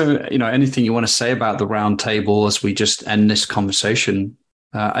 is there, anything you want to say about the round table as we just end this conversation?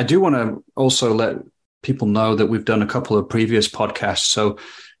 I do want to also let people know that we've done a couple of previous podcasts. So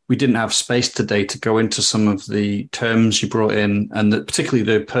we didn't have space today to go into some of the terms you brought in, and particularly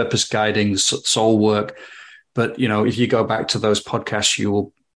the purpose guiding soul work. But, if you go back to those podcasts, you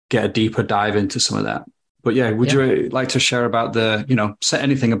will get a deeper dive into some of that. But yeah, would you like to share about say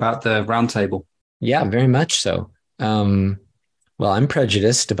anything about the roundtable? Yeah, very much so. Well, I'm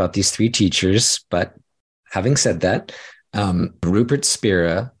prejudiced about these three teachers, but having said that, Rupert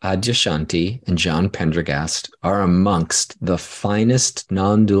Spira, Adyashanti, and John Pendergast are amongst the finest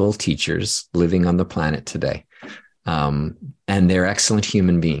non-dual teachers living on the planet today. And they're excellent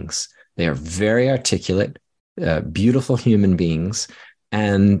human beings. They are very articulate, beautiful human beings,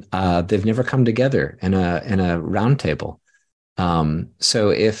 and they've never come together in a round table. So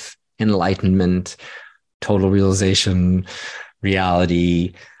if enlightenment, total realization,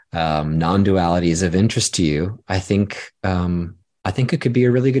 reality, non-duality is of interest to you, I think it could be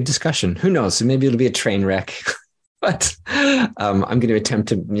a really good discussion. Who knows? So maybe it'll be a train wreck, but I'm going to attempt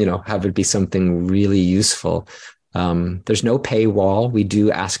to have it be something really useful. There's no paywall. We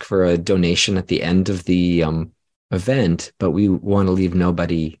do ask for a donation at the end of the event, but we want to leave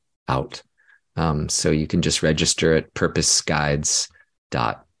nobody out. So you can just register at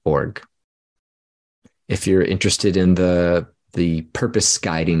purposeguides.org. If you're interested in the purpose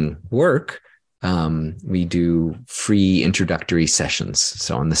guiding work, we do free introductory sessions.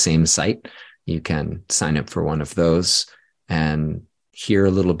 So on the same site, you can sign up for one of those and hear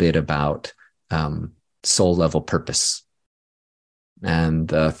a little bit about soul level purpose. And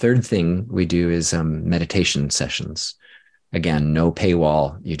the third thing we do is meditation sessions. Again, no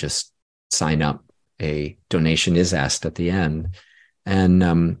paywall. You just sign up. A donation is asked at the end.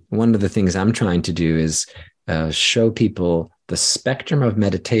 And one of the things I'm trying to do is show people the spectrum of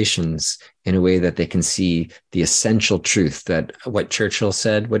meditations in a way that they can see the essential truth, that what Churchill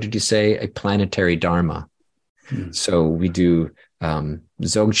said, what did you say? A planetary dharma. So we do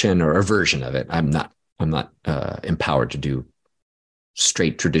Dzogchen, or a version of it. I'm not empowered to do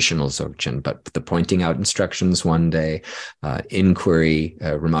straight traditional Dzogchen, but the pointing out instructions one day, inquiry,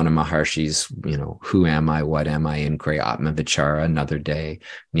 Ramana Maharshi's, who am I, what am I, inquiry, Atma Vichara another day,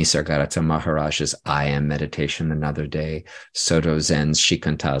 Nisargadatta Maharaj's I am meditation another day, Soto Zen's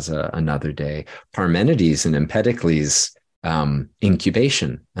Shikantaza another day, Parmenides and Empedocles'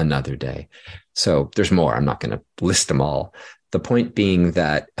 incubation another day. So there's more. I'm not going to list them all. The point being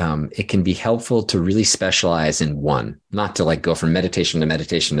that it can be helpful to really specialize in one, not to go from meditation to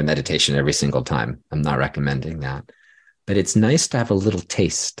meditation to meditation every single time. I'm not recommending that. But it's nice to have a little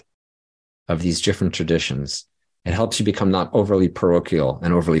taste of these different traditions. It helps you become not overly parochial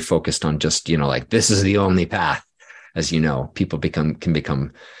and overly focused on just, this is the only path. As you know, people can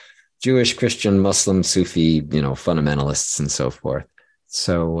become Jewish, Christian, Muslim, Sufi, fundamentalists and so forth.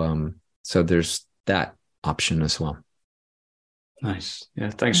 So there's that option as well. Nice. Yeah.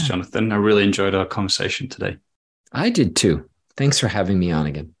 Thanks, Yeah. Jonathan. I really enjoyed our conversation today. I did too. Thanks for having me on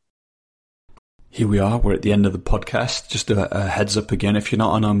again. Here we are. We're at the end of the podcast. Just a heads up again. If you're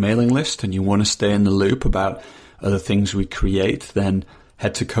not on our mailing list and you want to stay in the loop about other things we create, then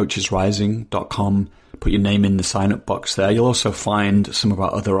head to coachesrising.com. Put your name in the sign up box there. You'll also find some of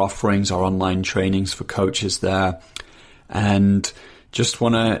our other offerings, our online trainings for coaches there. And just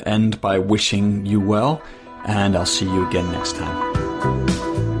want to end by wishing you well, and I'll see you again next time.